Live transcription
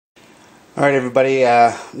Alright everybody,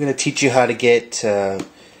 I'm going to teach you how to get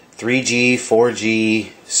 3G, 4G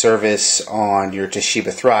service on your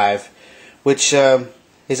Toshiba Thrive, which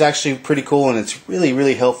is actually pretty cool and it's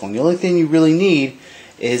really helpful. And the only thing you really need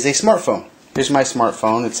is a smartphone. Here's my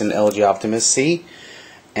smartphone. It's an LG Optimus C,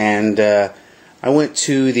 and I went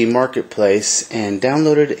to the marketplace and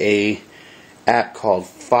downloaded a app called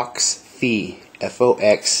Foxfi,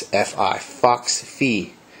 F-O-X-F-I,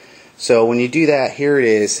 Foxfi. So when you do that, here it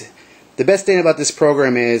is. The best thing about this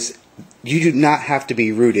program is you do not have to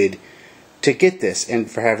be rooted to get this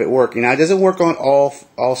and for have it work. Now, it doesn't work on all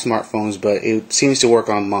smartphones, but it seems to work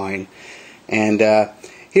on mine. And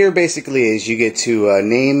here basically is you get to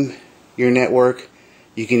name your network.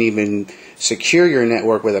 You can even secure your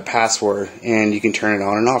network with a password, and you can turn it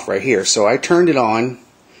on and off right here. So I turned it on,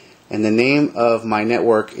 and the name of my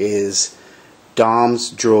network is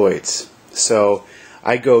Dom's Droids. So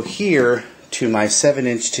I go here to my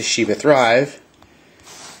 7-inch Toshiba Thrive,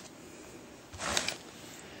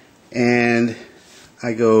 and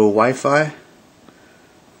I go Wi-Fi,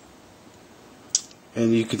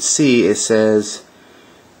 and you can see it says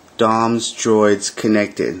Dom's Droids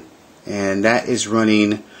connected, and that is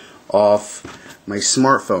running off my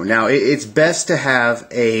smartphone. Now it's best to have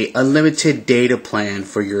a unlimited data plan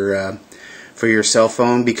for your cell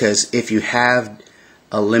phone, because if you have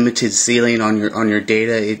a limited ceiling on your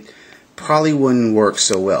data, it probably wouldn't work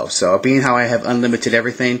so well. So being how I have unlimited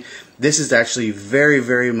everything, this is actually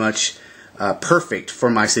very much perfect for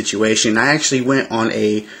my situation. I actually went on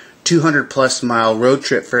a 200+ mile road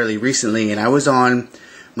trip fairly recently, and I was on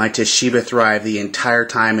my Toshiba Thrive the entire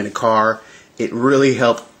time in a car. It really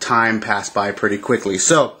helped time pass by pretty quickly.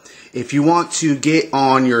 So if you want to get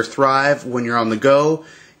on your Thrive when you're on the go,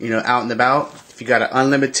 out and about, if you got an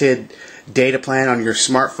unlimited data plan on your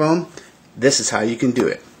smartphone, this is how you can do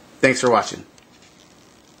it. Thanks for watching.